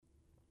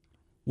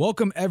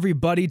Welcome,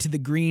 everybody, to the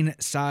Green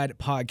Side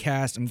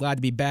Podcast. I'm glad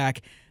to be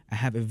back. I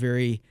have a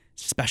very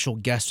special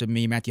guest with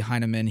me, Matthew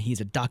Heineman. He's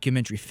a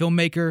documentary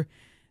filmmaker.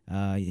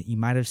 You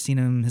might have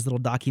seen his little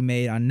docu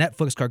made on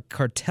Netflix called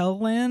Cartel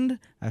Land.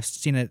 I've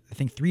seen it, I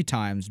think, 3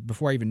 times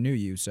before I even knew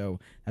you,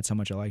 so that's how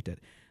much I liked it.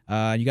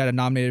 You got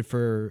nominated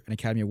for an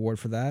Academy Award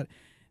for that.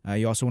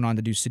 You also went on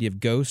to do City of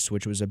Ghosts,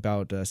 which was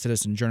about a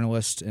citizen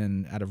journalist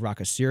out of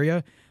Raqqa,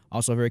 Syria.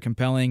 Also very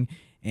compelling.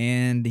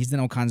 And he's done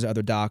all kinds of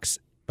other docs.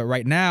 But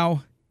right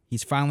now,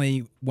 he's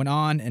finally went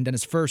on and done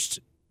his first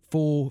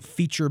full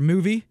feature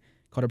movie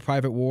called A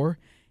Private War.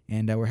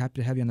 And we're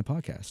happy to have you on the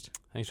podcast.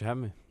 Thanks for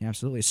having me. Yeah,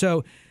 absolutely.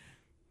 So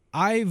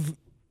I've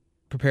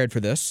prepared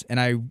for this, and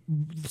I've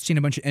seen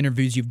a bunch of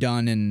interviews you've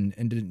done,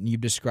 and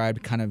you've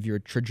described kind of your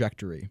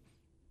trajectory.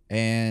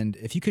 And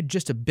if you could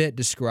just a bit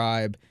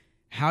describe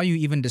how you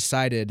even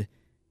decided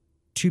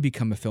to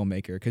become a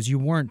filmmaker, because you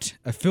weren't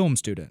a film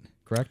student,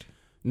 correct?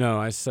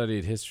 No, I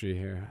studied history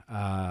here.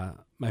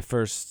 My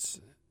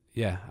first,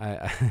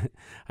 I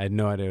had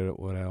no idea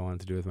what I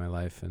wanted to do with my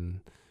life.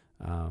 And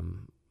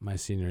my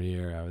senior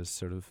year, I was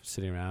sort of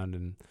sitting around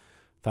and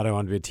thought I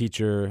wanted to be a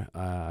teacher.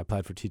 I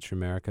applied for Teacher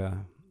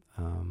America,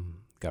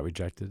 got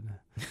rejected.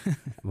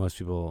 Most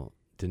people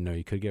didn't know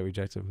you could get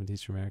rejected from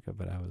Teacher America,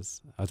 but I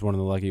was one of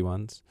the lucky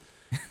ones.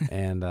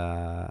 And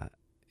I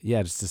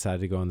just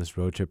decided to go on this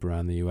road trip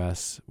around the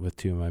U.S. with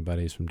 2 of my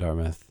buddies from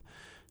Dartmouth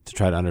to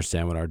try to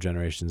understand what our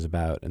generation's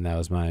about. And that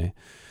was my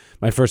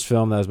first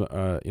film. That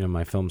was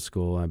my film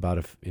school. I bought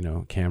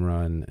a camera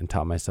and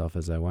taught myself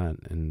as I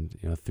went. And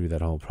through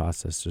that whole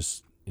process,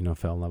 just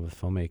fell in love with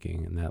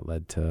filmmaking, and that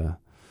led to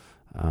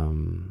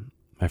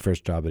my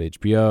first job at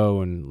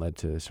HBO and led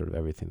to sort of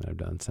everything that I've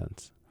done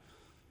since.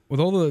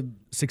 With all the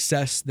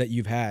success that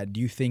you've had,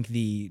 do you think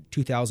the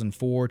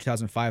 2004,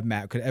 2005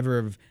 Matt could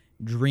ever have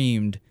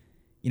dreamed,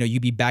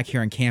 you'd be back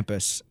here on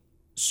campus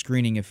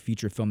screening a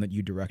feature film that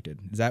you directed?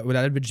 Would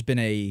that have just been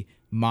a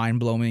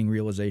mind-blowing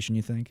realization,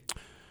 you think?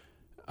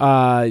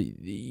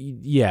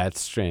 Yeah,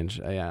 it's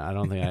strange. I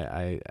don't think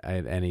I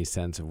had any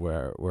sense of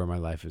where my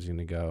life was going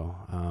to go.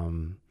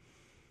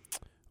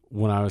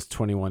 When I was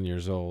 21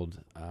 years old,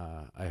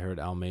 I heard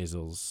Al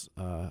Maisels,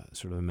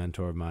 sort of a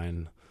mentor of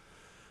mine,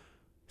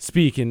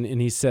 speak, and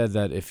he said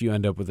that if you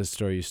end up with a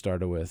story you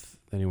started with,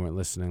 then you weren't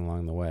listening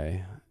along the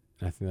way.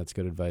 And I think that's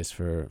good advice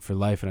for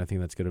life, and I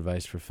think that's good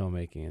advice for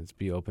filmmaking. It's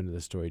be open to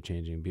the story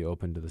changing, be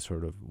open to the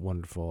sort of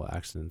wonderful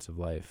accidents of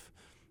life.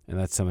 And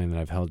that's something that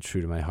I've held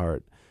true to my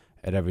heart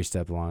at every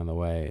step along the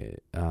way,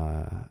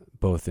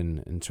 both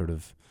in sort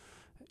of,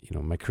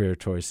 my career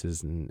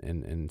choices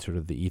and sort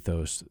of the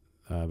ethos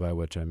by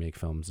which I make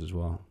films as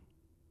well.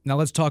 Now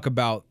let's talk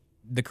about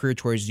the career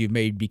choices you've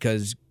made,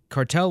 because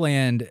Cartel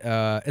Land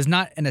is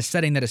not in a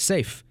setting that is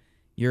safe.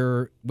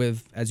 You're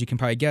with, as you can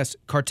probably guess,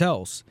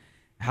 cartels.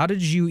 How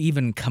did you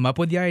even come up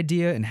with the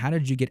idea, and how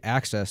did you get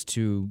access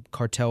to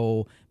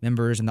cartel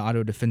members and the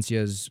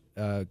autodefensias,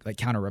 like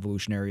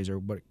counter-revolutionaries or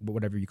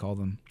whatever you call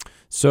them?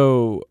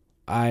 So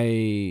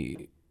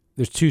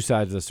there's 2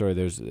 sides of the story.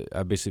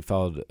 I basically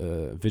followed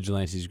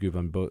vigilante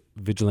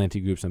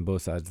groups on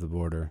both sides of the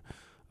border,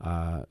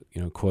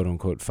 quote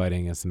unquote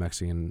fighting against the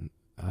Mexican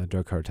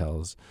drug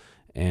cartels.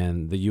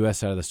 And the U.S.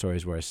 side of the story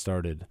is where I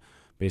started,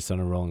 based on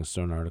a Rolling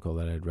Stone article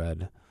that I'd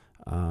read.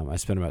 I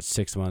spent about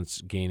 6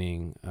 months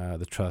gaining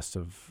the trust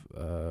of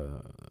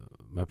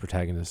my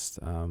protagonist,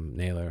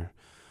 Naylor,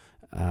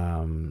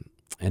 and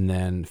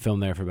then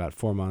filmed there for about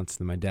 4 months.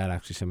 And then my dad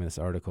actually sent me this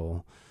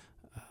article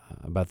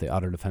about the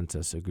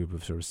Autodefensas, a group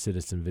of sort of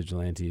citizen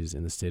vigilantes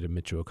in the state of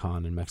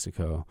Michoacan in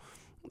Mexico,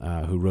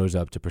 who rose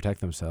up to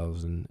protect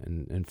themselves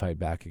and fight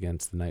back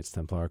against the Knights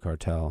Templar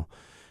cartel.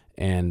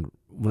 And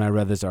when I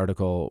read this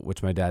article,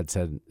 which my dad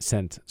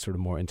sent sort of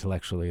more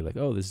intellectually, like,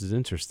 oh, this is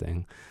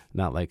interesting,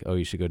 not like, oh,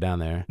 you should go down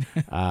there.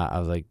 I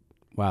was like,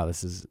 wow,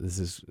 this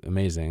is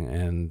amazing,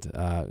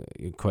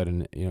 and quite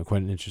an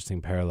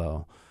interesting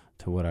parallel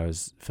to what I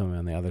was filming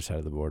on the other side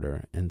of the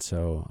border. And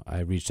so I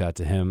reached out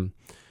to him,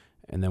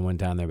 and then went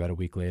down there about a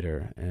week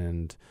later,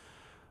 and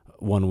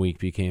 1 week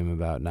became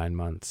about 9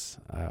 months.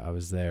 I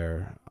was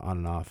there on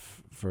and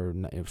off for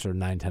sort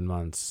of 9-10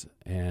 months,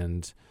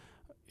 and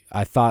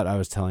I thought I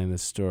was telling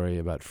this story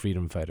about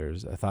freedom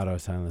fighters. I thought I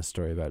was telling this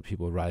story about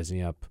people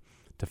rising up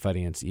to fight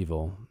against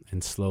evil.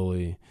 And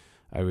slowly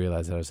I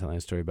realized that I was telling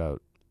a story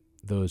about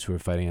those who were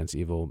fighting against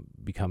evil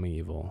becoming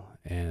evil.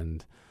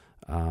 And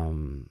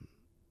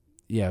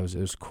it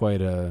was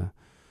quite a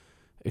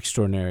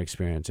extraordinary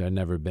experience. I'd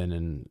never been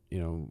in,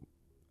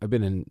 I've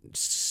been in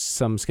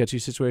some sketchy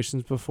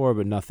situations before,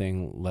 but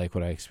nothing like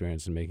what I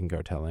experienced in making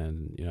Cartel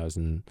Land. I was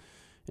in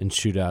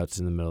shootouts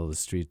in the middle of the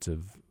streets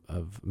of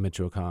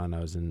Michoacan. I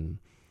was in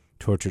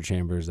torture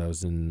chambers. I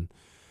was in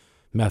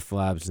meth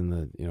labs in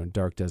the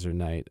dark desert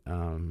night.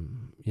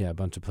 A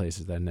bunch of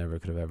places that I never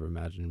could have ever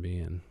imagined being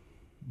in.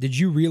 Did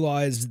you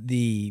realize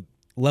the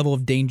level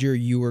of danger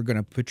you were going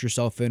to put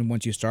yourself in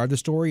once you started the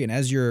story? And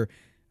as you're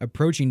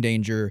approaching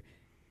danger,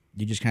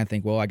 you just kind of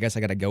think, well, I guess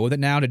I got to go with it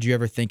now. Did you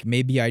ever think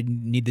maybe I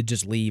need to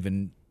just leave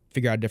and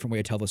figure out a different way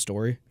to tell the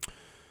story?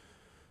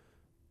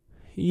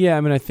 Yeah,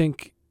 I mean, I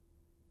think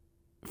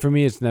for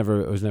me, it was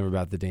never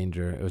about the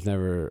danger. It was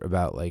never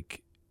about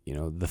like,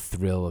 the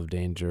thrill of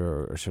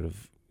danger or sort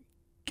of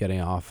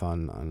getting off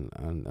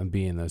on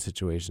being in those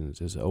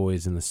situations. It was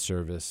always in the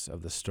service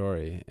of the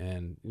story.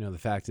 And, the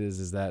fact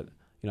is that,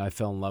 I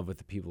fell in love with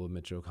the people of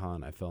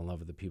Michoacan. I fell in love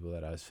with the people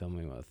that I was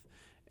filming with.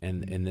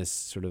 And in this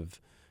sort of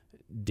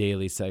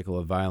daily cycle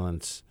of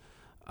violence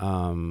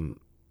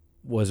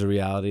was a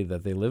reality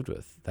that they lived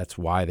with. That's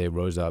why they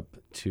rose up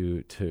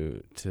to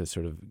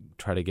sort of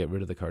try to get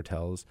rid of the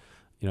cartels.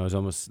 It was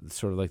almost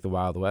sort of like the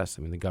Wild West.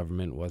 I mean, the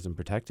government wasn't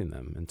protecting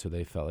them, and so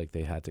they felt like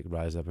they had to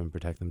rise up and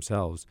protect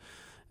themselves.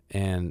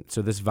 And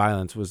so this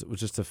violence was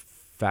just a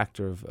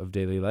factor of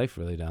daily life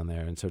really down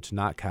there. And so to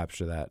not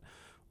capture that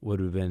would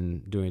have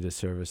been doing a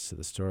disservice to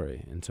the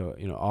story. And so,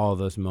 all of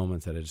those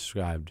moments that I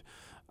described,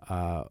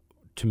 to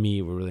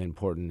me, were really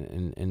important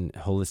in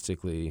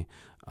holistically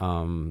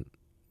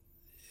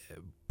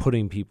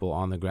putting people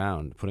on the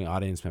ground, putting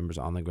audience members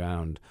on the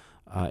ground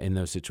in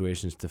those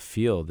situations to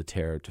feel the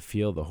terror, to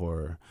feel the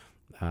horror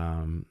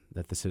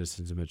that the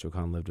citizens of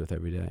Michoacan lived with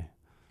every day.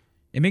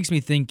 It makes me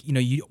think,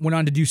 you went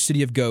on to do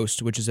City of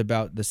Ghosts, which is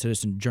about the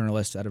citizen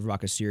journalists out of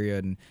Raqqa, Syria,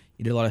 and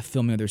you did a lot of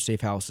filming of their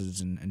safe houses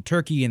in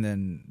Turkey, and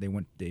then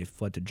they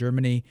fled to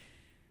Germany.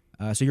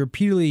 So you're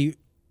repeatedly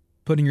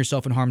putting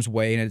yourself in harm's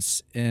way, and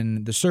it's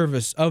in the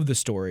service of the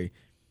story.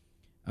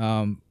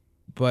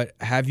 But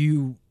have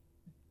you,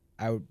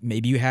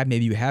 maybe you have,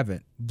 maybe you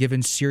haven't,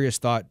 given serious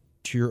thought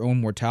to your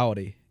own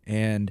mortality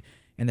and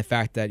the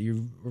fact that you're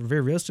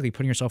very realistically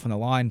putting yourself on the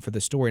line for the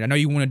story? And I know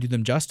you want to do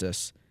them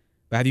justice,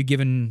 but have you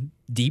given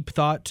deep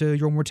thought to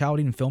your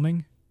mortality in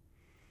filming?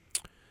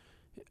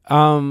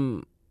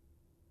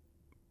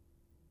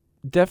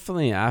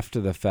 Definitely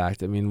after the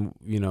fact. I mean,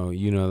 you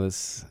know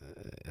this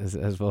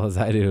as well as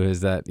I do,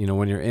 is that,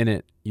 when you're in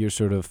it, you're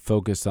sort of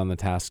focused on the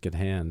task at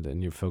hand,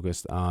 and you're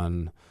focused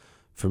on,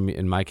 for me,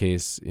 in my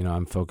case,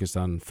 I'm focused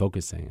on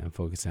focusing. I'm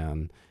focusing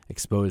on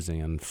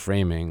exposing and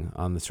framing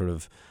on the sort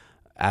of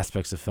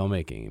aspects of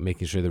filmmaking,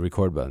 making sure the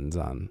record button's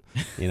on,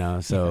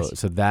 so Yes.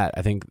 So that,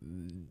 I think,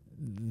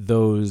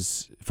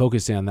 those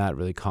focusing on that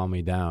really calm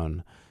me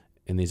down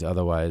in these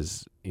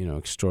otherwise,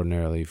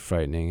 extraordinarily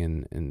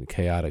frightening and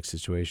chaotic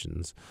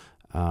situations.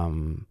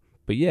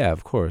 But yeah,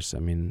 of course, I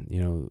mean,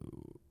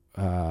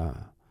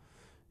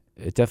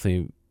 it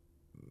definitely,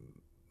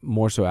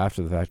 more so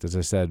after the fact, as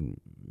I said,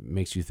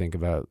 makes you think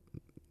about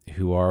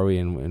who are we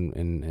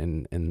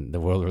in the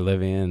world we're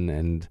living in,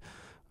 and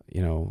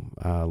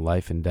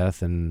life and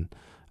death, and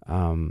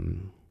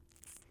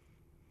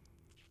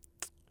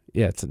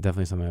yeah, it's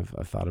definitely something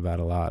I've thought about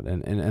a lot.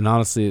 And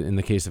honestly, in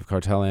the case of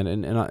Cartel and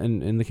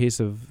in the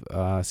case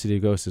of City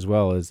of Ghosts as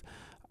well, is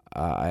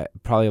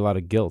probably a lot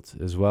of guilt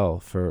as well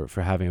for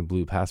having a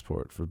blue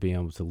passport, for being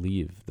able to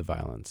leave the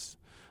violence.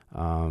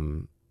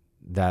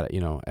 That,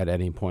 at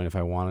any point, if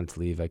I wanted to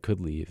leave, I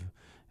could leave.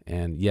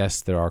 And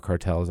yes, there are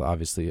cartels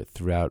obviously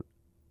throughout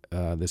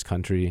this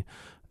country.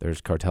 There's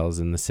cartels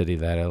in the city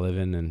that I live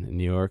in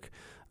New York.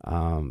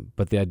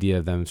 But the idea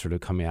of them sort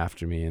of coming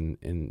after me in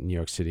New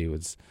York City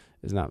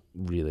is not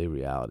really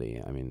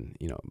reality. I mean,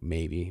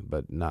 maybe,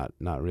 but not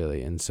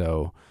really. And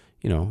so,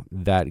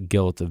 that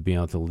guilt of being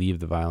able to leave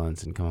the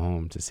violence and come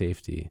home to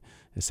safety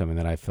is something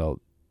that I felt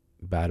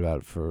bad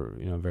about for,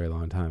 a very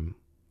long time.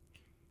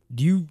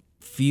 Do you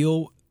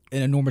feel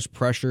an enormous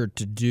pressure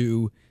to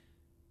do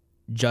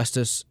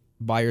justice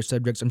by your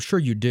subjects? I'm sure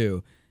you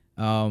do.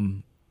 But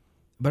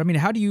I mean,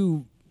 how do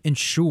you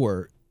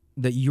ensure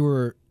that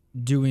you're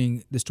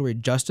doing the story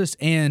justice?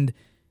 And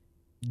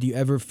do you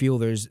ever feel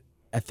there's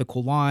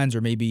ethical lines,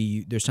 or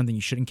maybe there's something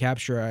you shouldn't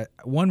capture?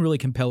 One really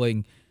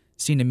compelling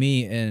scene to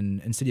me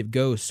in City of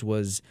Ghosts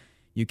was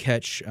you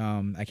catch,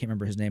 I can't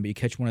remember his name, but you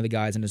catch one of the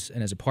guys in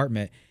his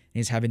apartment, and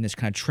he's having this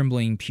kind of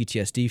trembling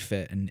PTSD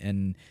fit, and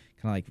kind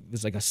of like,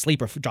 there's like a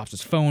sleeper drops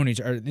his phone.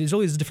 There's all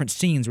these different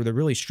scenes where they're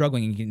really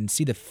struggling, and you can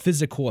see the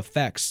physical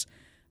effects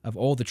of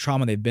all the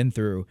trauma they've been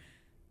through.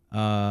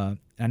 And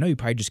I know you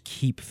probably just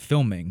keep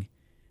filming,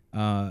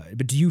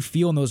 but do you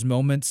feel in those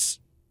moments,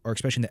 or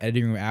especially in the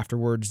editing room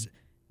afterwards,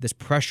 this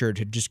pressure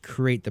to just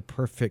create the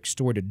perfect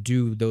story, to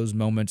do those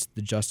moments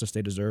the justice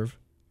they deserve?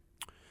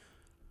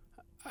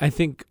 I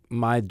think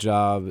my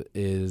job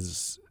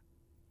is,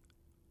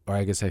 or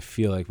I guess I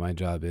feel like my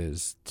job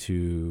is,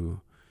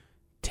 to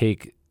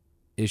take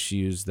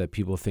issues that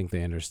people think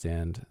they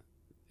understand,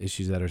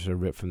 issues that are sort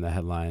of ripped from the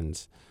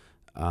headlines,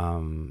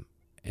 and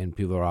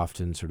people are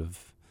often sort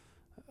of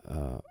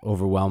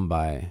overwhelmed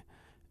by,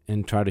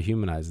 and try to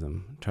humanize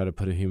them, try to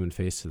put a human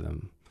face to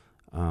them,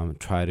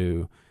 try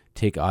to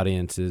take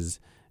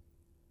audiences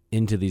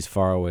into these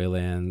faraway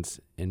lands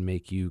and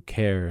make you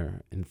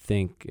care and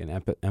think and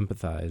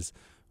empathize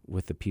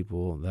with the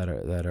people that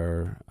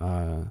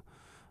are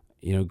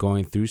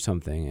going through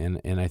something.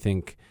 And I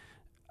think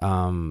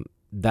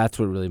that's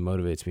what really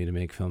motivates me to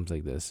make films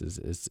like this,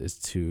 is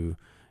to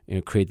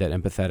create that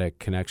empathetic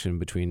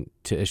connection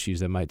to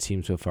issues that might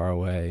seem so far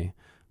away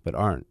but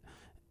aren't.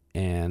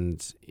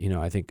 And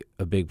I think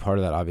a big part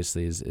of that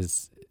obviously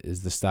is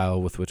the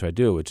style with which I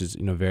do it, which is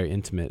very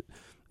intimate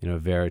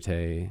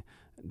verite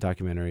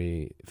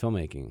documentary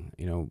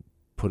filmmaking,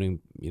 putting,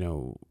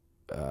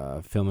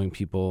 filming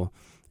people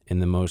in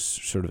the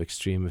most sort of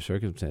extreme of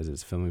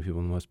circumstances, filming people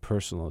in the most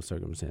personal of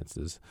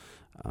circumstances.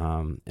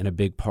 And a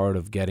big part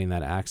of getting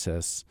that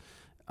access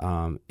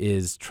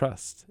is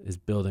trust, is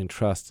building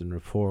trust and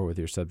rapport with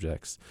your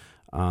subjects.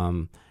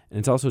 And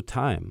it's also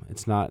time.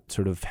 It's not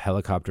sort of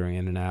helicoptering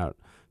in and out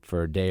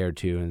for a day or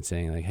two and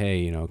saying like,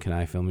 hey, can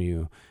I film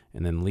you,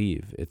 and then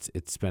leave. It's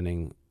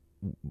spending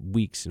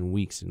weeks and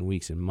weeks and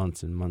weeks and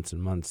months and months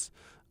and months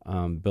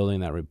building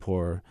that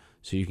rapport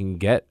so you can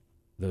get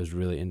those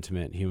really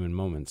intimate human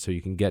moments, so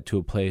you can get to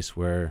a place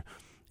where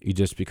you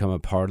just become a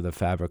part of the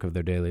fabric of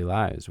their daily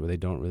lives, where they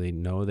don't really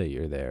know that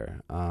you're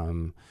there.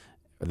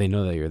 They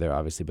know that you're there,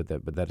 obviously, but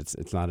that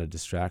it's not a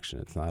distraction.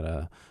 It's not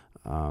a,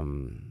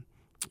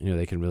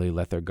 they can really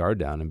let their guard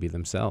down and be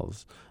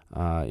themselves.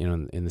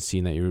 In the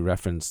scene that you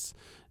referenced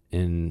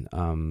in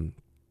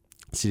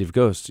City of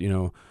Ghosts,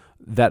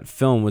 that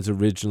film was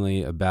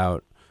originally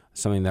about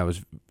something that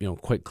was,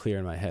 quite clear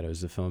in my head. It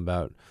was a film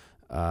about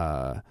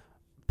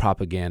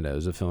propaganda. It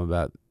was a film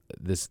about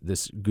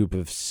this group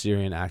of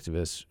Syrian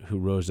activists who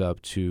rose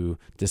up to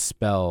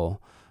dispel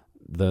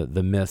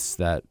the myths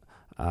that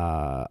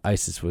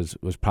ISIS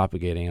was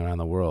propagating around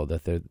the world,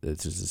 that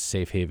it's just a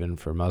safe haven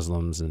for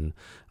Muslims, and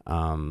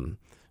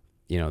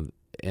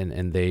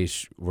and they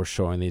were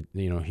showing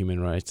the human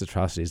rights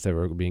atrocities that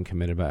were being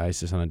committed by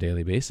ISIS on a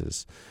daily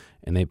basis,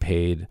 and they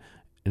paid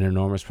an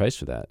enormous price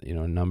for that.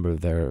 A number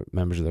of their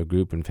members of their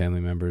group and family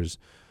members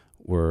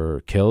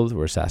were killed,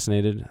 were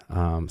assassinated,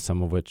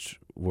 some of which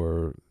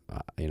were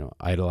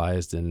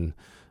idolized in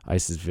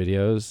ISIS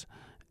videos,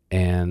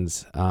 and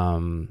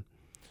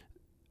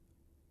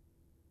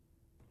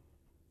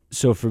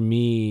so for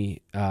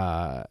me,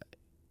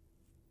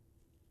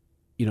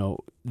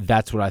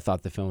 that's what I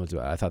thought the film was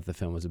about. I thought the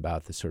film was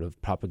about this sort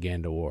of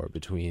propaganda war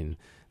between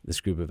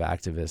this group of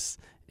activists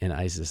and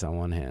ISIS on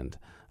one hand,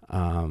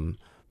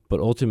 but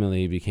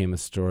ultimately it became a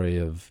story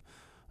of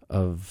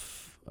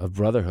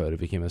brotherhood. It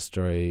became a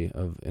story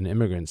of an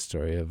immigrant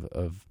story of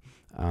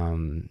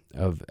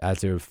as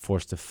they were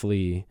forced to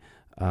flee,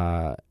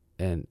 and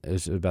it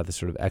was about this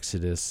sort of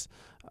exodus,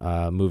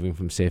 moving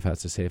from safe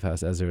house to safe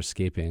house as they're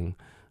escaping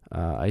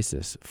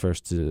ISIS,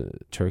 first to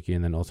Turkey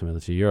and then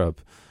ultimately to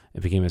Europe.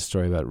 It became a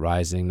story about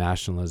rising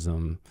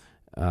nationalism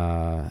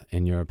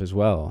in Europe as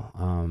well.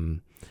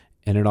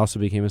 And it also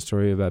became a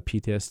story about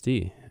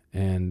PTSD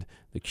and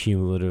the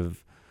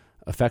cumulative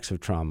effects of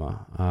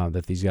trauma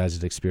that these guys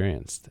had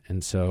experienced.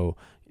 And so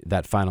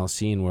that final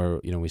scene where,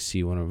 we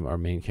see one of our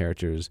main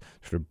characters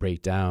sort of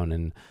break down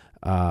and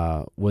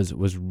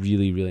was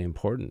really, really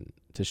important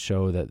to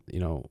show that,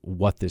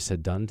 what this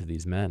had done to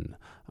these men.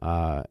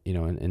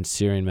 And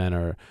Syrian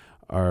men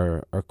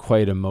are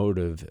quite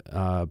emotive,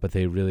 but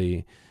they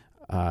really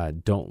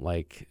don't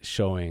like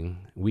showing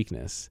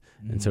weakness.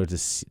 Mm-hmm. And so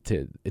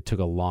it took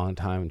a long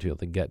time to be able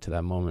to get to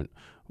that moment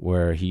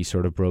where he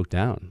sort of broke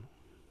down.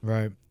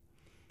 Right.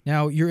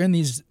 Now, you're in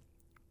these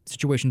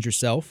situations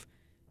yourself.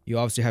 You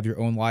obviously have your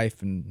own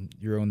life and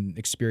your own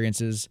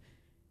experiences.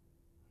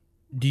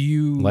 Do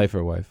you... Life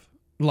or wife?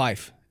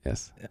 Life.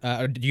 Yes.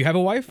 Do you have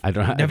a wife? I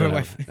don't have a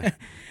wife.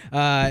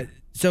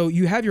 So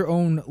you have your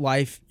own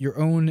life, your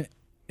own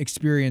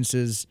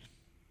experiences.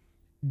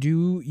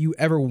 Do you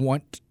ever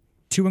want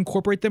to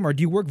incorporate them, or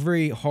do you work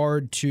very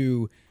hard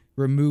to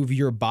remove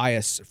your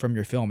bias from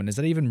your film? And is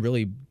that even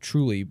really,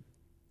 truly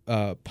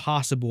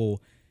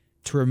possible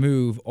to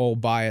remove all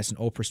bias and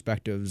all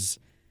perspectives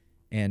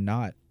and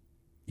not,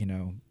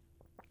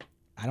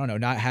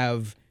 not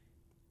have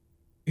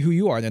who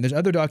you are? Then there's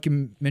other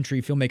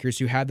documentary filmmakers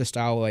who have the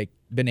style, like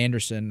Ben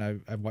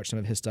Anderson. I've watched some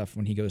of his stuff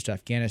when he goes to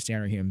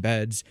Afghanistan or he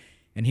embeds,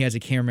 and he has a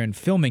cameraman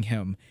filming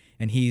him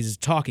and he's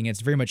talking.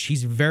 He's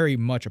very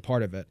much a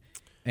part of it.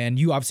 And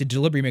you obviously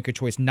deliberately make a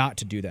choice not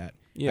to do that.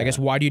 Yeah. I guess,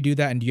 why do you do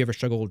that? And do you ever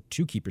struggle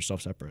to keep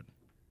yourself separate?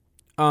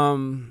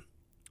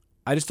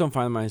 I just don't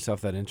find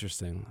myself that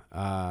interesting.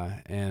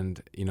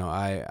 And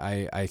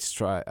I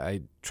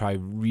try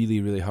really,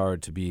 really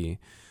hard to be,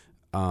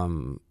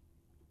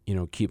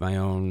 keep my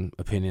own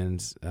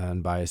opinions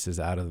and biases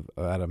out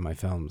of my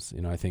films.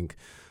 I think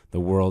the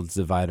world's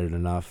divided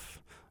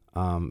enough,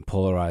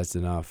 polarized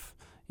enough.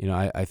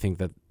 I think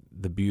that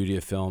the beauty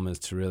of film is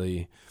to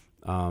really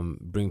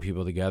bring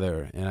people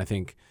together. And I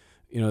think,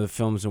 the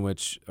films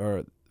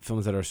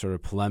that are sort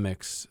of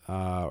polemics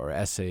or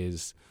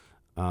essays,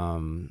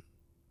 and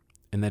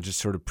that just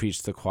sort of preach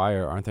to the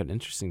choir aren't that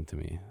interesting to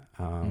me.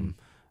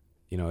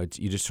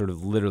 You just sort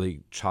of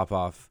literally chop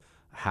off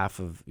half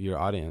of your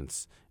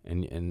audience,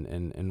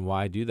 and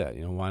why do that?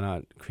 Why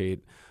not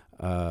create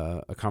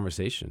a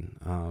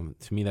conversation?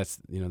 To me, that's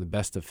the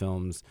best of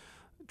films.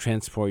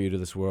 Transport you to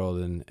this world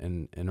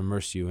and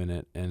immerse you in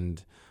it,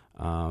 and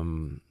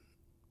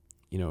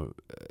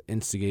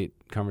instigate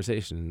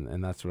conversation.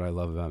 And that's what I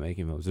love about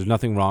making films. There's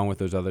nothing wrong with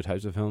those other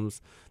types of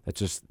films. That's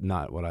just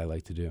not what I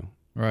like to do.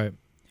 Right.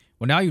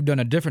 Well, now you've done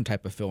a different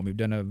type of film. You've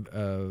done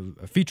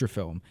a feature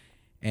film,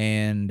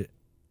 and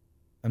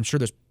I'm sure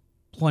there's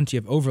plenty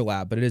of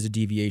overlap, but it is a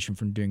deviation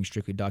from doing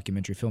strictly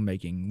documentary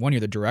filmmaking. One, you're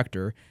the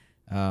director.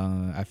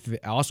 I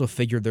also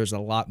figured there's a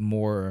lot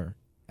more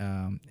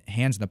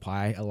hands in the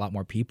pie, a lot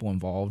more people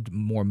involved,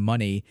 more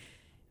money.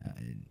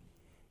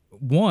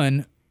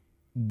 One,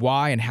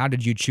 why and how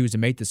did you choose to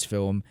make this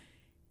film?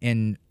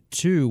 And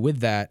two,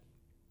 with that,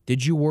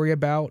 did you worry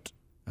about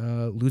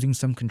losing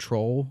some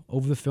control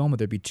over the film? Would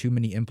there be too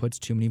many inputs,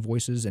 too many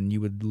voices, and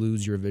you would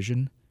lose your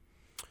vision?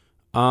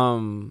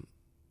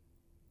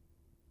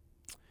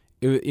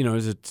 It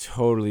was a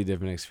totally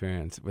different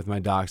experience. With my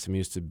docs, I'm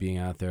used to being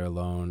out there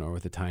alone or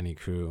with a tiny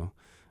crew.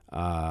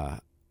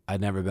 I'd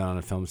never been on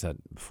a film set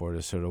before.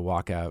 To sort of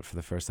walk out for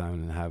the first time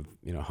and have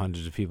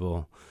hundreds of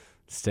people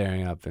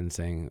staring up and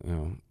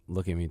saying,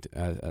 look at me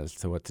as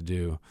to what to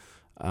do,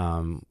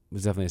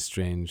 was definitely a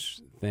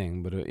strange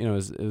thing. But it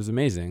was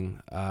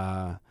amazing,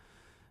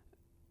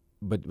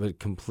 but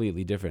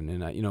completely different.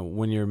 And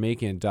when you're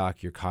making a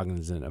doc, you're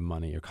cognizant of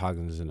money, you're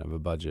cognizant of a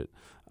budget.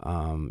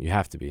 You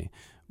have to be,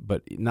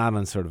 but not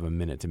on sort of a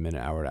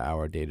minute-to-minute,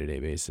 hour-to-hour,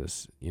 day-to-day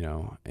basis.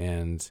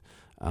 And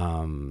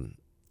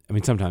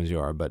sometimes you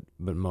are, but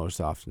most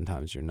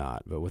oftentimes you're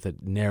not. But with a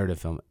narrative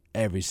film,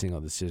 every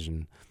single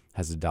decision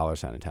has a dollar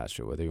sign attached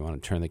to it, whether you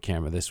want to turn the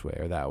camera this way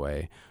or that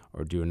way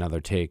or do another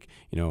take.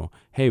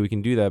 Hey, we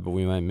can do that, but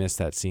we might miss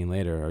that scene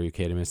later. Are you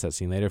okay to miss that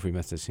scene later? If we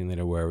miss that scene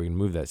later, where are we going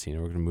to move that scene? Or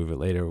we're going to move it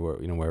later, where are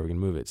we going to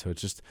move it? So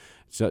it's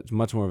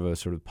much more of a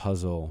sort of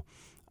puzzle.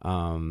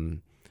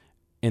 And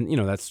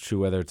that's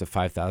true whether it's a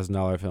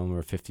 $5,000 film or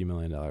a $50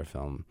 million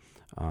film.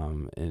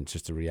 And it's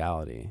just a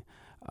reality.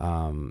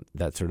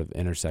 That sort of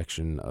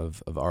intersection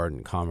of art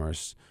and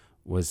commerce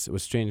was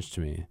strange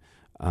to me.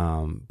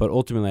 But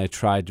ultimately, I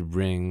tried to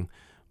bring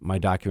my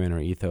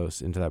documentary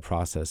ethos into that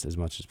process as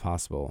much as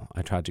possible.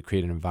 I tried to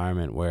create an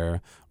environment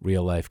where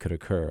real life could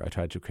occur. I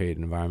tried to create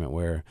an environment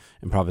where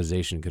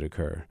improvisation could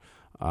occur.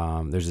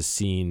 There's a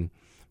scene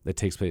that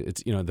takes place.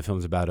 It's the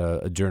film's about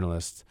a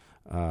journalist,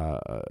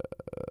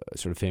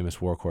 sort of famous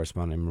war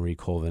correspondent, Marie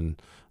Colvin,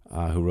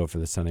 who wrote for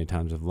the Sunday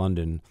Times of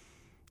London,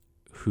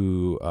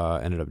 who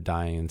ended up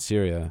dying in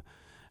Syria,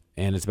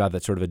 and it's about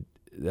that sort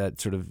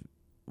of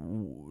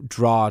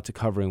draw to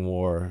covering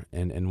war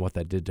and what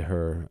that did to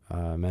her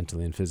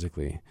mentally and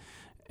physically.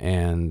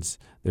 And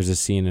there's a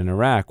scene in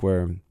Iraq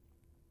where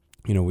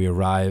we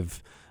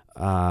arrive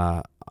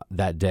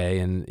that day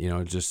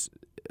and just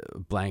a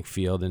blank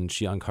field, and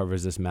she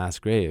uncovers this mass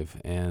grave.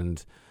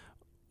 And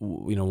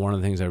one of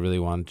the things I really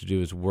wanted to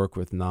do is work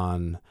with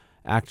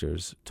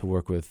non-actors, to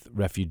work with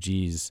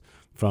refugees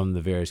from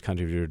the various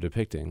countries we were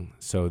depicting.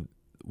 So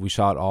we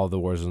shot all the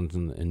war zones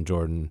in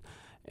Jordan,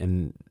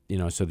 and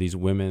so these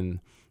women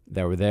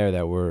that were there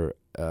that were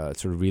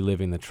sort of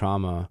reliving the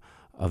trauma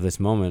of this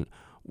moment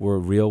were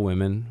real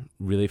women,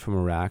 really from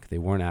Iraq. They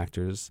weren't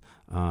actors,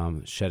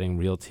 shedding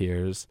real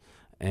tears.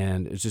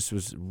 And it just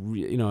was,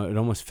 it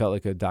almost felt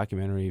like a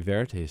documentary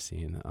verite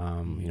scene.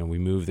 We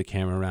moved the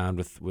camera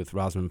around with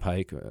Rosamund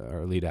Pike,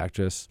 our lead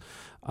actress,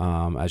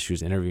 as she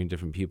was interviewing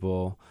different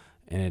people.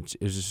 And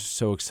it was just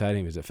so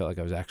exciting because it felt like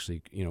I was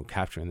actually,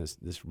 capturing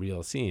this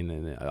real scene.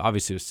 And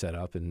obviously it was set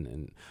up,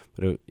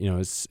 but it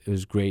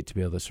was great to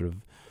be able to sort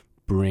of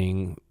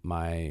bring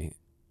my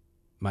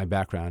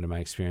background and my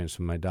experience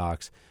from my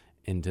docs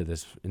into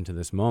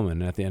this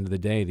moment. And at the end of the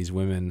day, these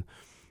women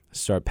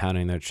start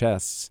pounding their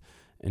chests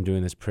and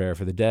doing this prayer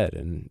for the dead.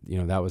 And,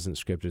 that wasn't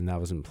scripted and that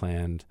wasn't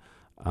planned.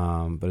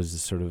 But it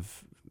was sort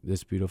of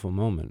this beautiful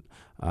moment.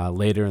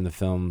 Later in the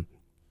film,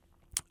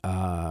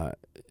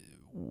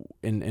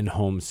 in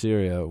Homs,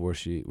 Syria, where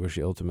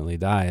she ultimately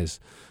dies,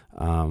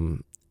 the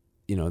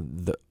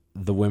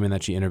women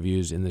that she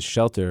interviews in the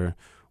shelter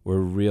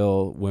were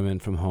real women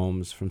from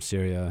Homs, from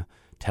Syria,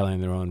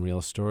 telling their own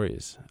real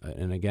stories,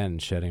 and again,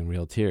 shedding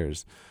real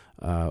tears.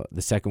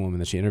 The second woman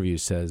that she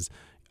interviews says,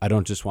 I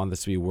don't just want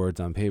this to be words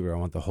on paper. I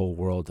want the whole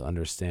world to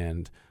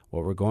understand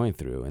what we're going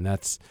through. And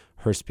that's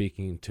her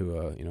speaking to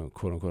a,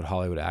 quote unquote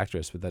Hollywood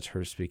actress, but that's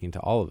her speaking to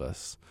all of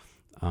us.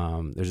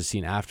 There's a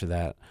scene after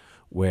that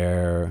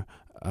where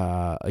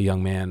a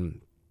young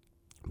man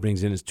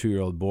brings in his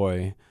 2-year-old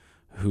boy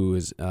who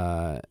is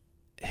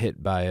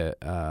hit by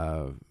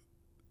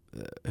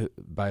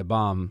a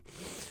bomb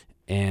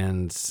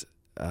and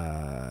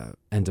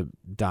ends up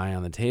dying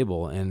on the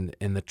table. And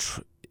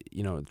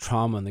the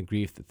trauma and the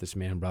grief that this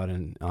man brought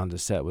in onto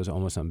set was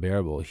almost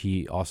unbearable.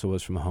 He also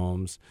was from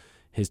Homs.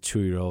 His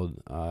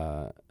 2-year-old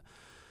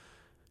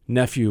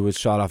nephew was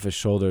shot off his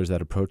shoulders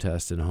at a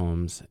protest in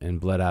Homs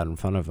and bled out in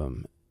front of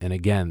him. And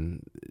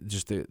again,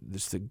 just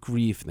the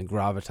grief and the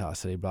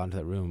gravitas that he brought into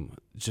that room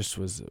just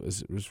was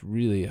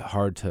really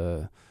hard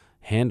to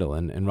handle.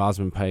 And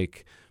Rosamund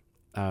Pike,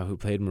 who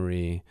played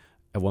Marie,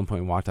 at one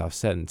point walked off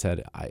set and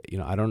said, I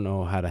don't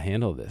know how to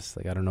handle this.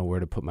 Like, I don't know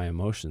where to put my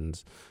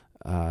emotions.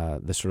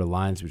 The sort of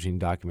lines between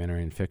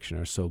documentary and fiction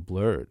are so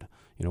blurred.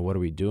 What are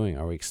we doing?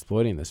 Are we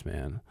exploiting this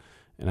man?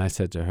 And I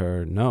said to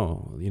her,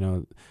 no.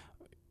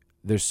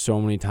 There's so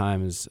many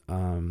times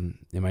in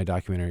my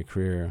documentary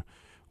career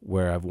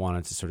where I've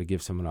wanted to sort of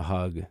give someone a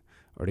hug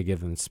or to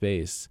give them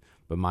space,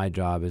 but my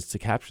job is to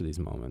capture these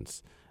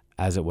moments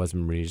as it was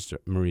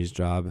Marie's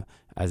job,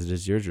 as it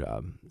is your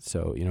job.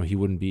 So, he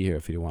wouldn't be here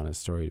if he didn't want his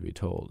story to be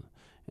told.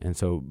 And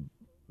so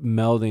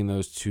melding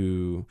those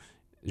two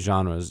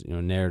genres,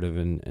 narrative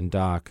and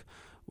doc,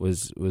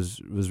 was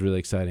really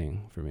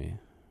exciting for me.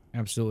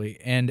 Absolutely.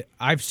 And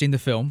I've seen the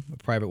film, A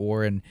Private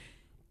War, and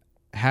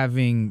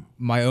having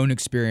my own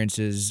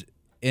experiences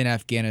in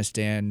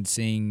Afghanistan,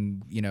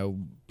 seeing,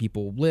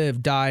 people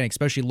live, die, and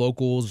especially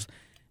locals.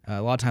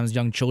 A lot of times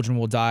young children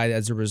will die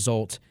as a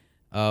result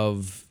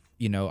of,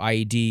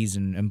 IEDs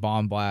and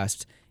bomb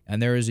blasts.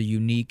 And there is a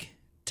unique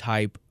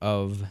type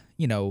of,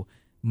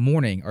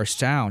 mourning or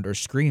sound or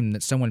scream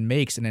that someone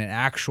makes in an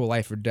actual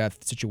life or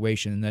death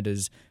situation that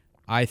is,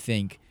 I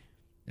think,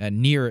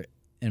 near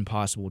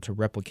impossible to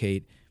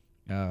replicate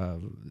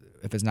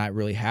if it's not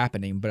really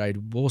happening. But I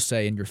will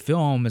say in your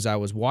film, as I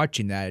was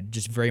watching that, it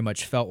just very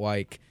much felt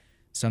like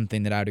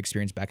something that I would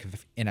experience back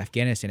in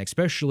Afghanistan,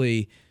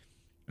 especially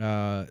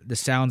the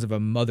sounds of a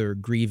mother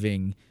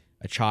grieving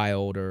a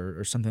child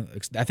or something.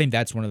 I think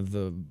that's one of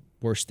the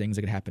worst things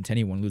that could happen to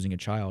anyone, losing a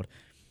child.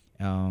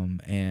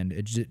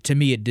 And to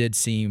me, it did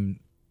seem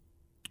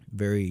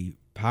very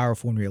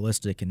powerful and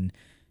realistic, and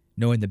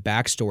knowing the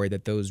backstory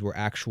that those were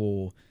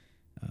actual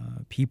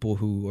people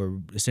who are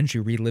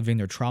essentially reliving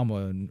their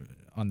trauma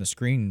on the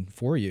screen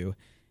for you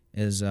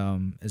is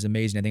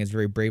amazing. I think it's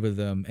very brave of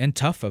them and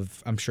tough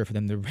I'm sure for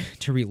them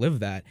to relive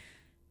that.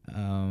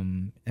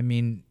 I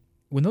mean,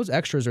 when those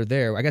extras are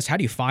there, I guess, how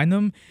do you find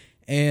them?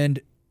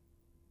 And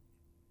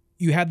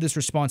you have this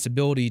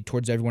responsibility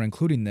towards everyone,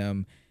 including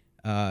them.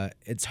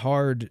 It's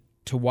hard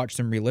to watch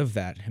them relive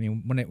that. I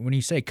mean, when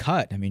you say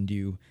cut, I mean, do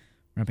you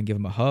run up and give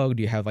them a hug?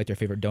 Do you have like their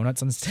favorite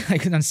donuts on set?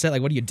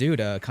 Like, what do you do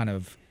to kind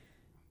of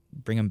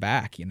bring them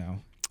back?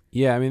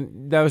 Yeah, I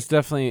mean, it was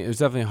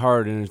definitely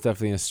hard, and it was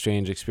definitely a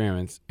strange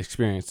experience.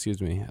 Excuse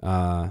me,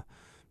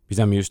 because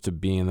I'm used to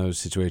being in those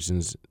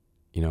situations,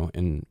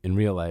 in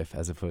real life,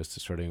 as opposed to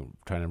sort of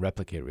trying to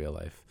replicate real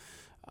life.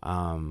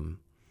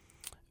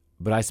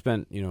 But I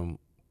spent,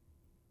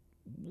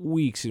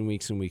 weeks and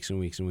weeks and weeks and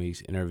weeks and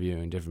weeks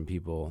interviewing different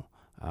people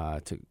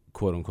to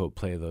quote unquote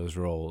play those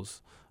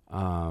roles.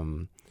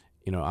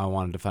 I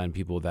wanted to find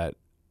people that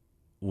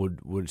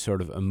would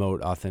sort of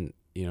emote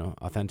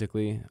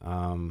authentically,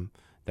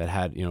 that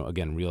had,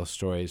 again, real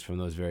stories from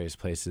those various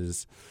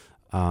places,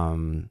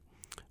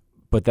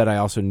 but that I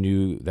also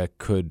knew that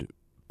could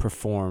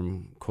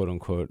perform, quote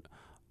unquote,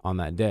 on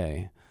that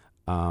day.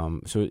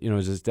 So, it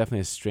was just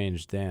definitely a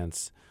strange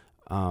dance.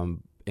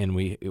 And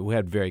we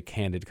had very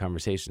candid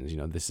conversations.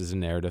 This is a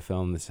narrative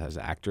film. This has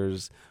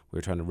actors. We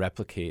were trying to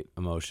replicate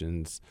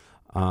emotions,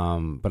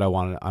 but I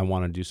want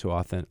to do so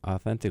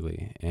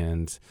authentically.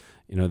 And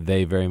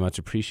they very much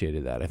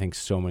appreciated that. I think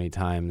so many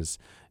times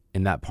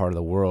in that part of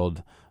the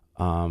world,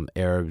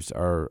 Arabs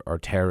are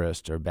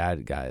terrorists or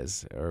bad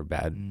guys or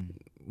bad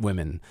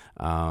women,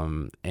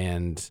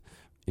 and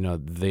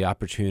the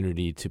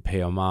opportunity to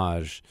pay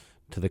homage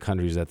to the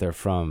countries that they're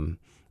from,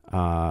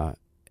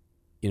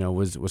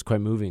 was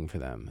quite moving for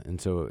them. And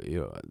so,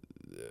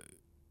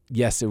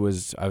 yes, I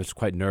was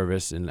quite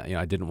nervous, and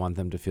I didn't want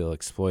them to feel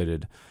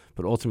exploited,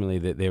 but ultimately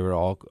they were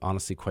all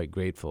honestly quite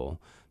grateful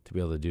to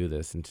be able to do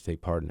this and to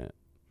take part in it.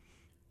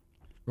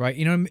 Right.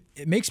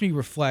 It makes me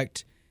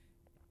reflect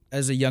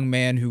as a young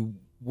man who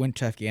went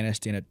to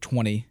Afghanistan at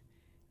 20.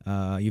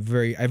 I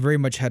very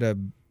much had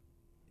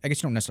I guess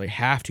you don't necessarily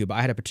have to, but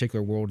I had a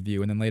particular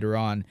worldview, and then later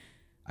on,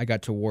 I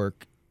got to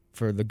work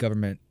for the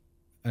government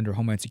under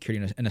Homeland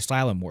Security and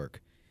asylum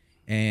work.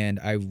 And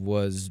I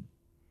was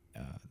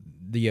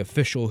the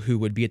official who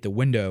would be at the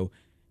window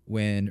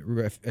when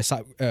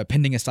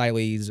pending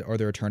asylees or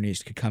their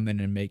attorneys could come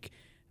in and make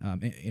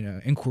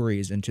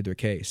inquiries into their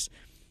case.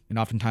 And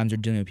oftentimes they're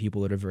dealing with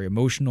people that are very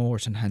emotional or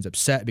sometimes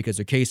upset because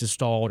their case is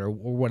stalled or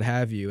what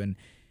have you.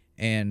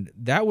 And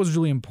that was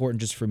really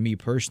important just for me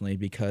personally,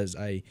 because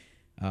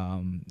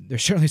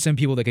there's certainly some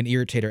people that can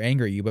irritate or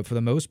anger you, but for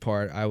the most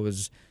part, I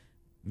was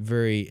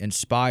very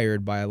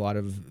inspired by a lot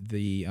of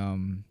the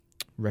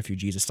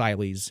refugees,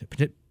 asylees,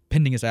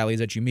 pending asylees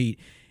that you meet.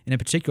 And in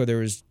particular, there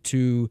was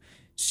 2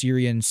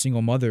 Syrian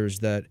single mothers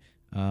that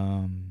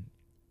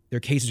their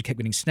cases kept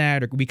getting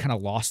snagged, or we kind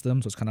of lost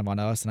them, so it's kind of on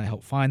us, and I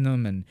helped find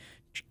them and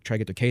try to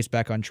get their case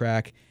back on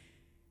track.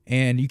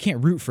 And you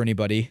can't root for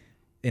anybody,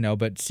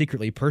 but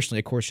secretly, personally,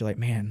 of course, you're like,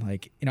 man,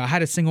 I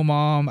had a single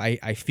mom,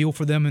 I feel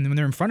for them, and when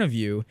they're in front of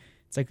you,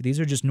 it's like these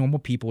are just normal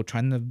people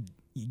trying to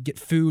get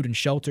food and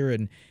shelter,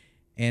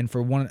 and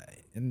for one,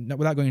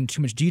 without going into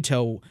too much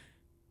detail,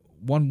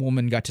 one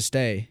woman got to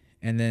stay,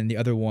 and then the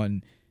other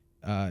one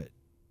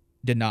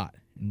did not,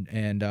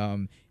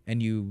 and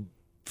you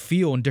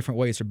feel in different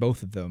ways for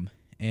both of them,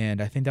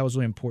 and I think that was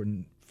really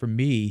important for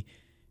me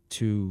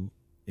to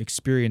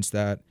experience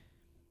that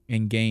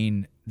and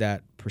gain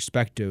that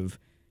perspective,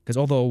 because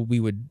although we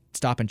would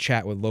stop and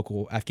chat with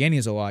local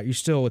Afghanis a lot,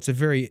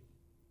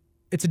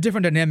 it's a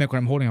different dynamic when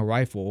I'm holding a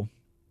rifle.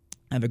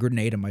 I have a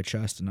grenade in my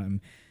chest, and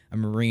I'm a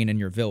Marine in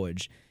your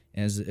village.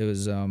 As it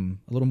was a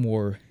little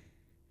more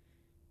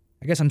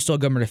I guess I'm still a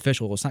government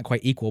official. It's not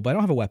quite equal, but I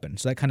don't have a weapon.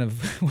 So that kind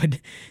of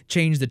would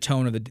change the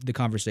tone of the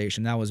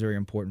conversation. That was very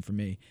important for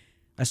me.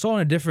 I saw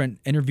in a different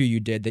interview you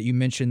did that you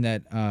mentioned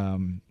that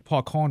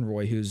Paul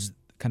Conroy, who's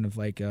kind of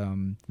like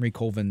Marie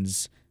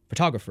Colvin's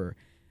photographer,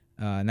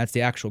 and that's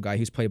the actual guy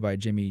who's played by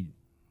Jamie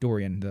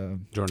Dornan.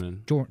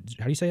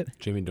 How do you say it?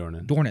 Jamie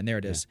Dornan. Dornan, there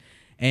it is.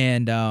 Yeah.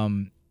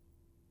 And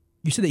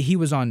you said that he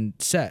was on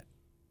set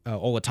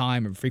all the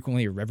time or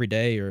frequently or every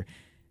day, or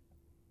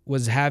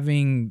was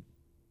having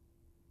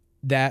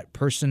that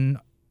person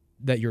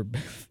that you're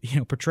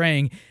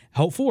portraying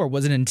helpful, or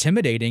was it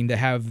intimidating to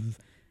have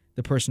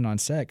the person on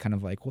set kind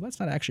of like, well, that's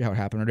not actually how it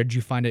happened? Or did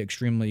you find it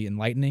extremely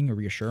enlightening or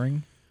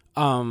reassuring?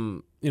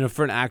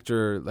 For an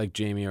actor like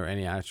Jamie, or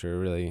any actor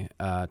really,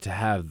 to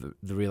have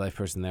the real life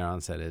person there on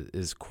set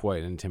is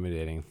quite an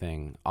intimidating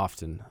thing.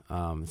 Often,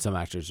 some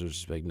actors are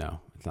just like, no,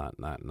 it's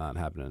not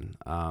happening.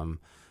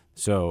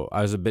 So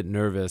I was a bit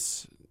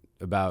nervous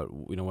about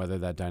whether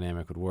that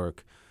dynamic would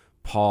work.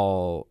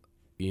 Paul,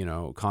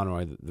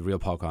 Conroy, the real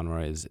Paul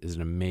Conroy is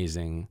an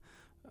amazing,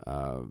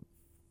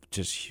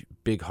 just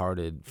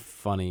big-hearted,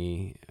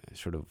 funny,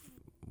 sort of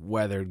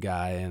weathered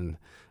guy, and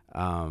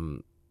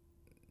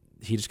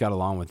he just got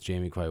along with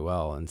Jamie quite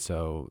well, and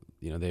so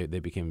they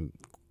became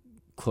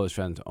close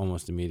friends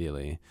almost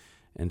immediately.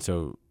 And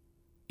so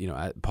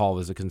Paul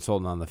was a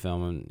consultant on the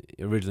film, and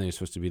originally he was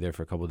supposed to be there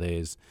for a couple of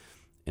days,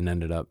 and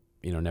ended up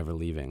never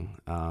leaving.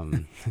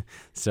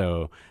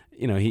 So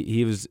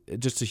he was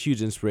just a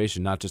huge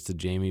inspiration, not just to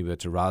Jamie, but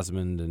to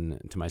Rosamund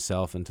and to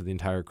myself and to the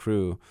entire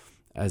crew,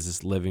 as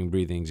this living,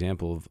 breathing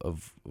example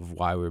of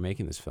why we were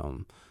making this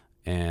film.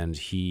 And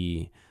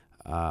he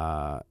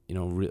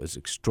was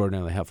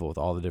extraordinarily helpful with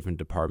all the different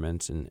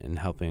departments and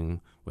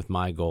helping with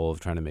my goal of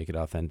trying to make it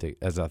authentic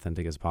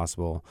as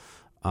possible.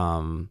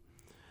 And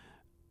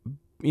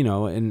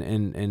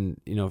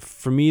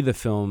for me, the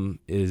film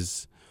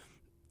is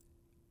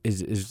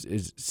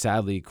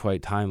sadly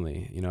quite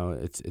timely.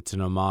 It's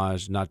an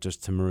homage not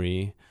just to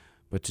Marie,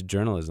 but to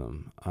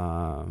journalism.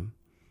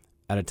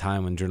 At a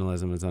time when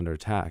journalism is under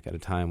attack, at a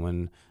time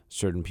when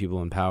certain people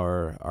in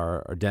power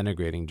are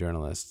denigrating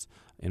journalists,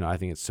 I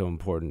think it's so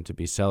important to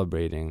be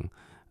celebrating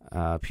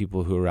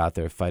people who are out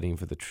there fighting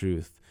for the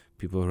truth,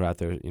 people who are out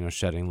there,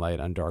 shedding light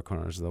on dark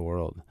corners of the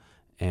world.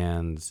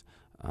 And,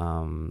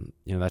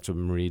 that's what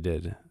Marie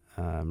did.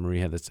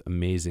 Marie had this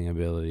amazing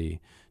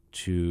ability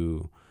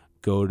to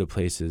go to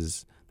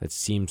places that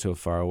seem so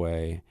far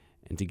away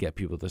and to get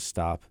people to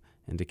stop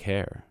and to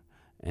care.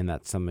 And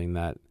that's something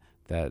that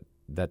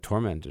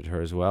tormented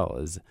her as well,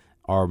 is,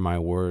 are my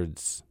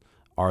words,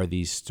 are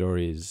these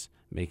stories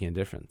making a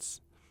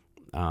difference?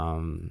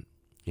 And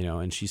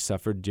she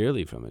suffered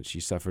dearly from it. She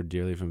suffered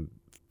dearly from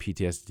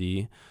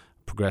PTSD,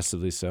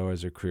 progressively so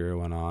as her career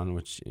went on,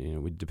 which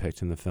we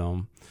depict in the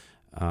film.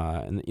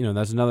 And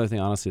that's another thing,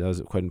 honestly, that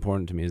was quite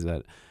important to me, is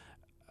that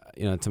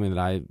it's something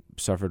that I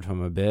suffered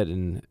from a bit,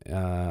 and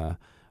I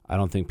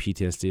don't think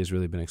PTSD has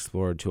really been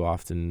explored too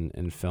often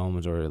in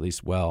films, or at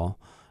least well.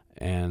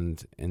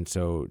 And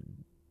so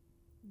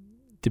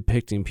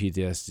depicting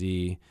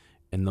PTSD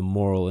and the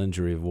moral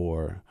injury of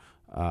war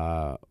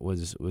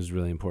was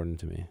really important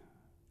to me.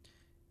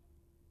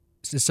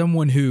 So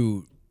someone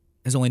who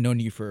has only known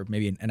you for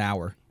maybe an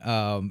hour,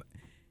 I'm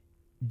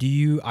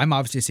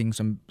obviously seeing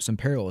some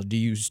parallels.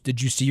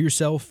 Did you see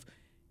yourself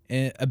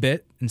a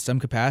bit in some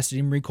capacity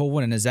in Marie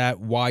Colvin, and is that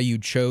why you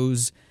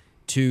chose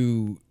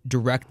to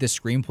direct this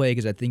screenplay?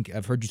 Because I think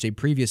I've heard you say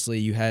previously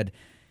you had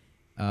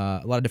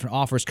a lot of different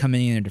offers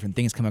coming in and different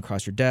things come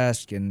across your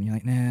desk, and you're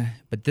like, nah,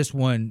 but this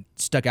one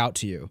stuck out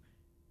to you.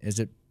 Is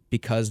it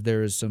because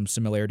there's some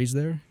similarities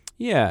there?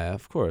 Yeah,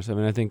 of course. I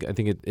mean, I think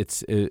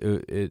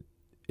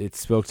it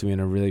spoke to me in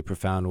a really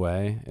profound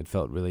way. It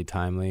felt really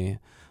timely,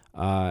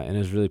 and it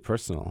was really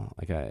personal.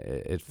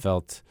 It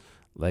felt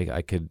like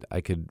I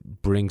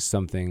could bring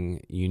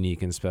something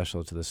unique and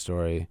special to the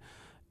story.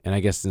 And I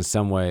guess in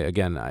some way,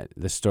 again,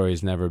 the story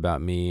is never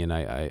about me, and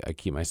I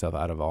keep myself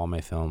out of all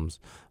my films.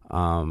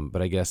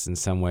 But I guess in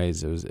some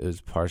ways it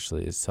was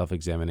partially a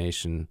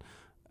self-examination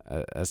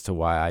as to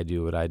why I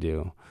do what I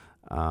do,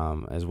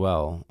 as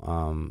well.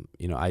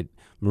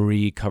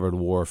 Marie covered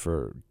war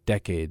for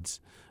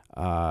decades,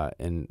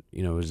 and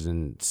was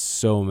in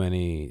so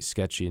many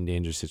sketchy and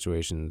dangerous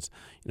situations.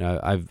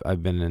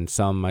 I've been in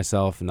some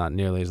myself, not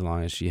nearly as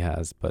long as she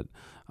has, but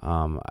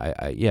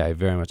I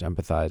very much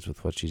empathize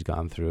with what she's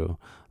gone through,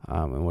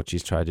 and what she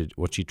tried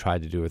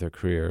to do with her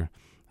career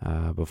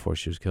before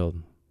she was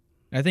killed.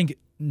 I think,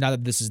 not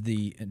that this is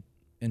the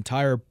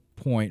entire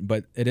point,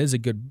 but it is a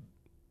good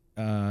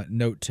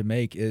note to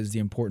make, is the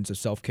importance of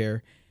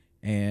self-care.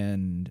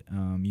 And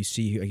you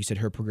see, like you said,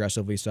 her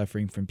progressively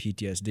suffering from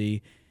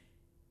PTSD.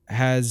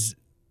 Has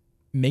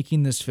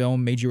making this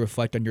film made you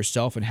reflect on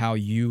yourself and how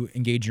you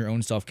engage your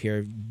own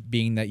self-care,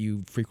 being that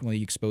you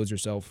frequently expose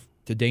yourself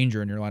to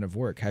danger in your line of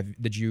work?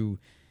 Did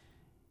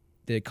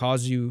it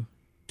cause you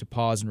to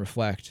pause and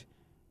reflect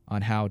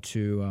on how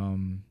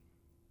to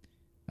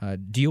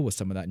deal with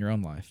some of that in your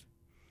own life?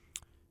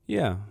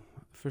 Yeah,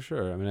 for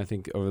sure. I mean, I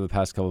think over the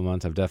past couple of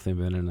months, I've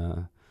definitely been in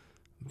a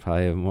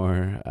probably a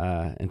more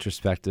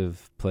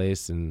introspective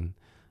place, and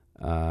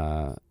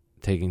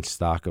taking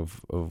stock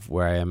of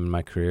where I am in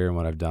my career and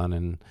what I've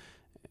done,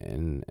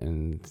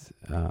 and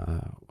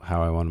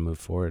how I want to move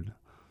forward.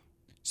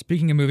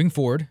 Speaking of moving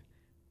forward,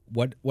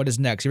 what is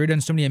next? You've already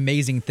done so many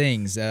amazing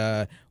things.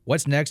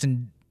 What's next?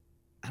 And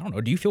I don't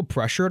know, do you feel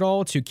pressure at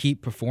all to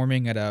keep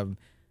performing at a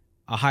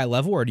high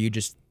level, or do you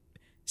just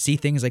see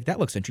things like, that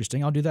looks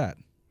interesting, I'll do that?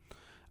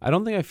 I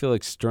don't think I feel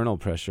external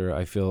pressure.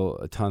 I feel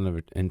a ton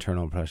of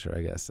internal pressure,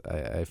 I guess.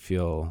 I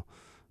feel,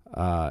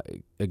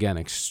 again,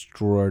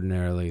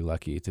 extraordinarily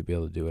lucky to be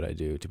able to do what I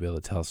do, to be able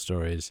to tell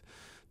stories,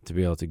 to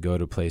be able to go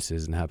to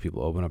places and have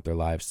people open up their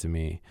lives to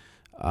me.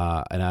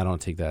 And I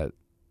don't take that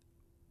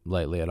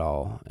lightly at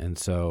all. And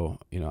so,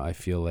 I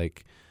feel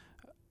like,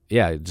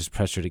 just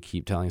pressure to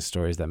keep telling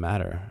stories that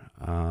matter.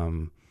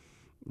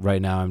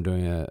 Right now I'm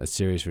doing a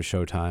series for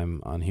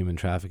Showtime on human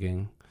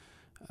trafficking.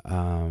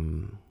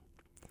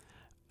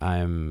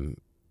 I'm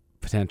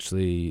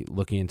potentially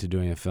looking into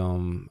doing a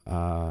film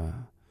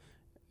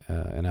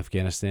in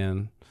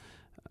Afghanistan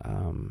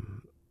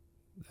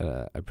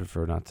that I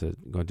prefer not to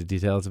go into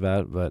details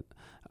about, but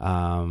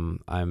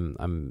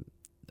I'm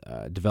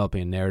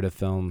developing a narrative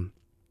film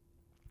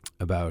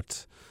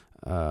about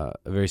a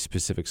very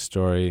specific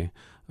story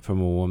from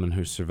a woman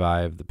who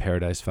survived the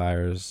Paradise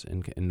Fires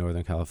in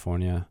Northern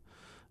California,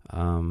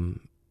 and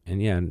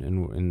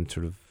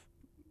sort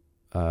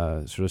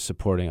of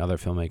supporting other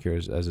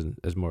filmmakers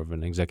as more of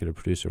an executive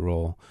producer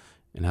role,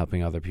 and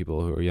helping other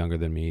people who are younger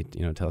than me,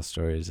 tell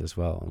stories as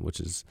well, which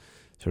is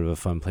sort of a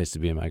fun place to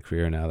be in my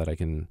career now, that I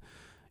can,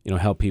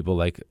 help people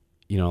like,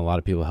 a lot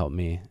of people help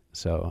me.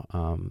 So,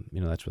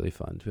 that's really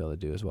fun to be able to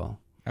do as well.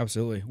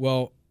 Absolutely.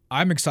 Well,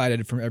 I'm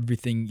excited from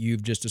everything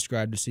you've just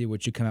described to see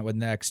what you come out with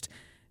next.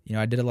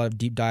 I did a lot of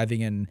deep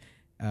diving and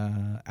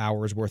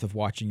hours worth of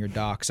watching your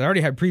docs. I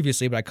already had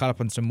previously, but I caught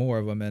up on some more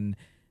of them, and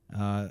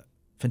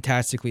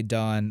fantastically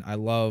done. I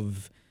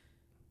love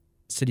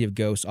City of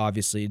Ghosts,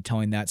 obviously,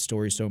 telling that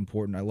story is so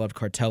important. I loved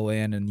Cartel,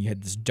 and you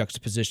had this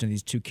juxtaposition of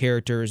these two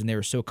characters, and they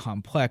were so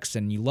complex,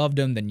 and you loved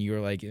them, then you were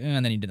like,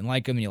 and then you didn't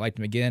like them, and you liked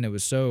them again. It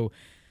was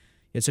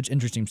it's such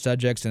interesting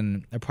subjects,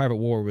 and A Private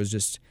War was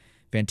just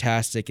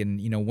fantastic.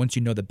 And, once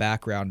you know the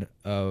background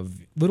of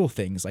little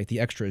things like the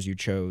extras you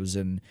chose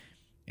and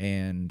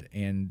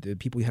the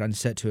people you had on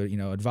set to,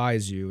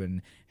 advise you,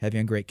 and having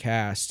a great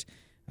cast,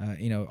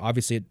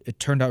 obviously it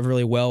turned out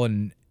really well.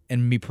 And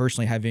me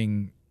personally,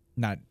 having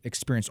not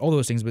experienced all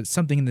those things, but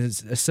something in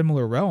a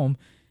similar realm,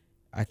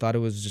 I thought it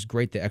was just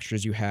great, the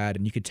extras you had,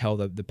 and you could tell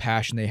the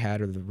passion they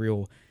had, or the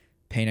real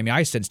pain. I mean,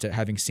 I sensed it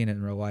having seen it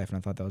in real life, and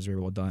I thought that was very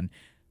well done.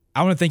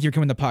 I want to thank you for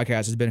coming to the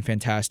podcast. It's been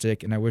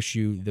fantastic, and I wish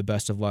you the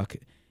best of luck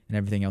in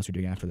everything else you're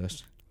doing after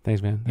this.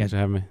 Thanks, man. Thanks for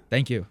having me.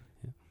 Thank you.